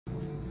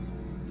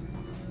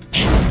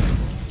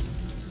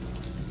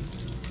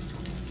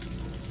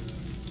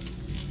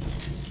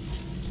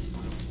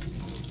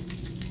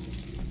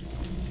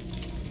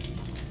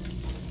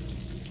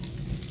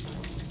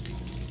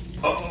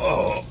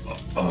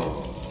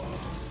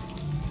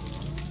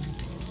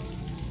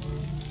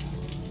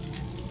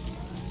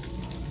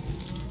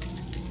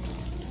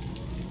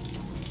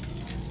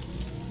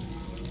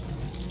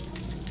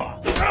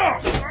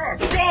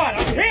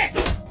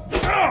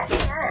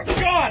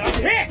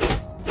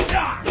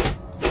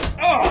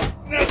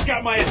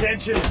got my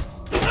attention.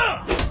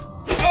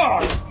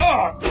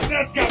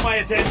 That's got my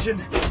attention.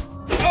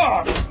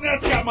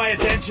 That's got my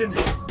attention.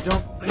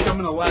 Don't think I'm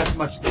gonna last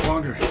much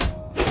longer.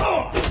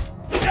 Don't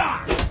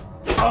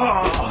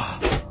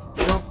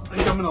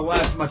think I'm gonna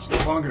last much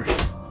longer.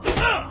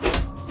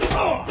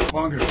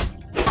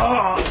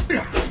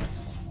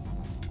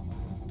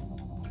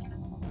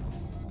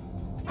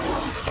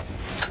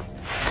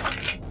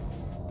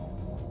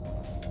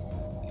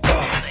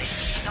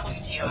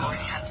 WTO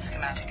already has the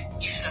schematic.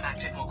 You should have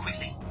acted more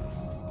quickly.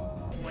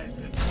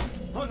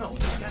 Oh no,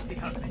 this can't be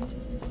happening.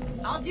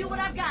 I'll do what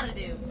I've gotta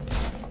do.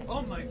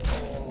 Oh my.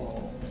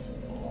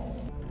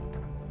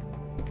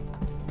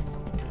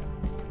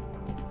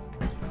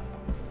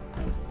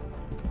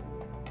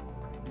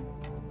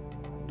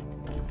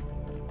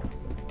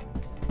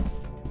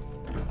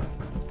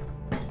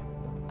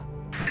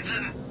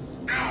 Poison.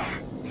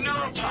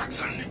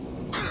 Neurotoxin.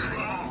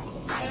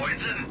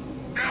 Poison.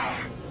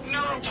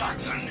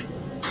 Neurotoxin.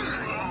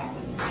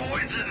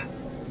 Poison.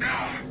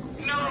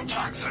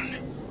 Neurotoxin.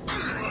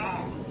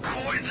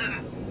 Poison.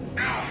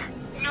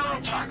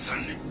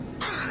 Neurotoxin.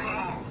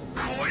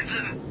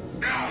 Poison.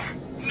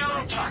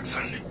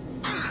 Neurotoxin.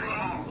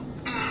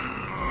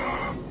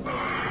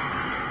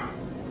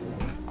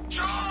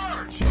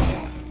 Charge!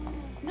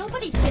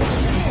 Nobody hits and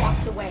just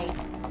walks away.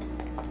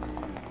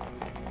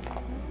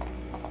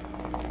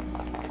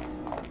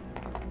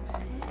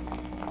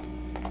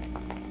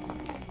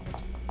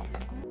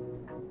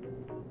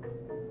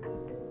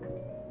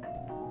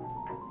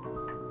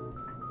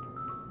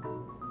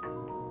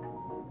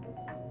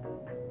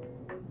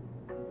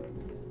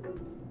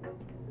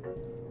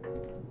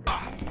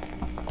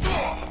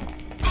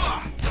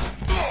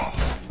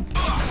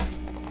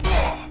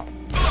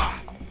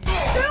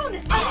 Soon,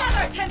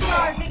 another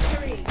Templar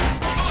victory!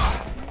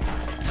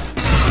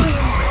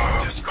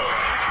 Just go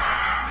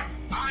ahead.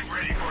 I'm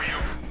ready for you.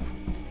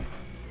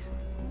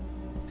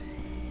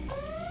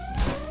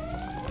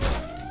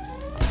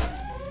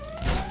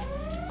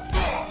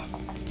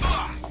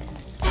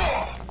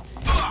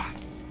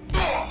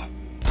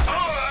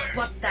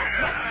 What's that?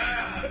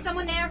 What? Is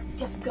someone there?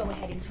 Just go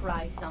ahead and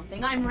try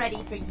something. I'm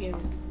ready for you.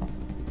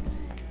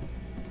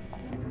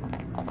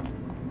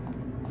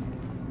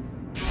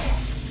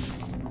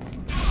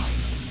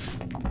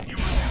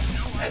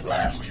 At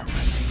last.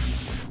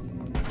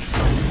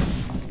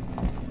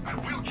 I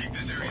will keep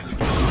this area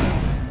secure.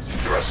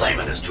 Your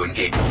assignment is to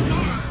engage.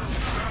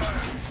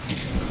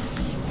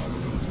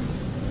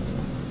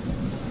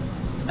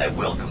 I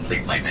will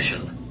complete my mission.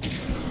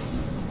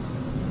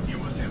 You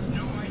must have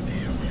no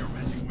idea who you're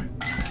messing with.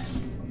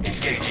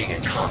 Engaging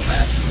in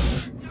combat.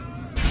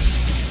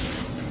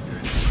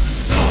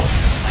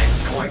 I'm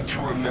going to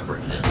remember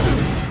this.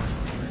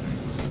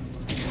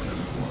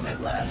 At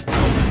last.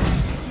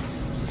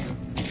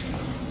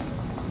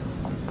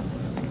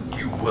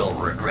 You will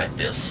regret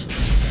this.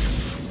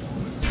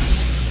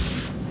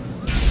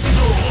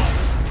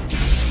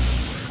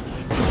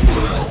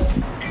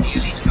 The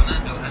elite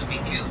commando has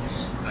been killed,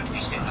 but we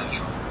still have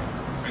you.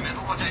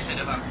 Remember what I said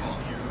about Paul?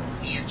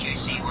 He and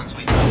JC once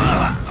we...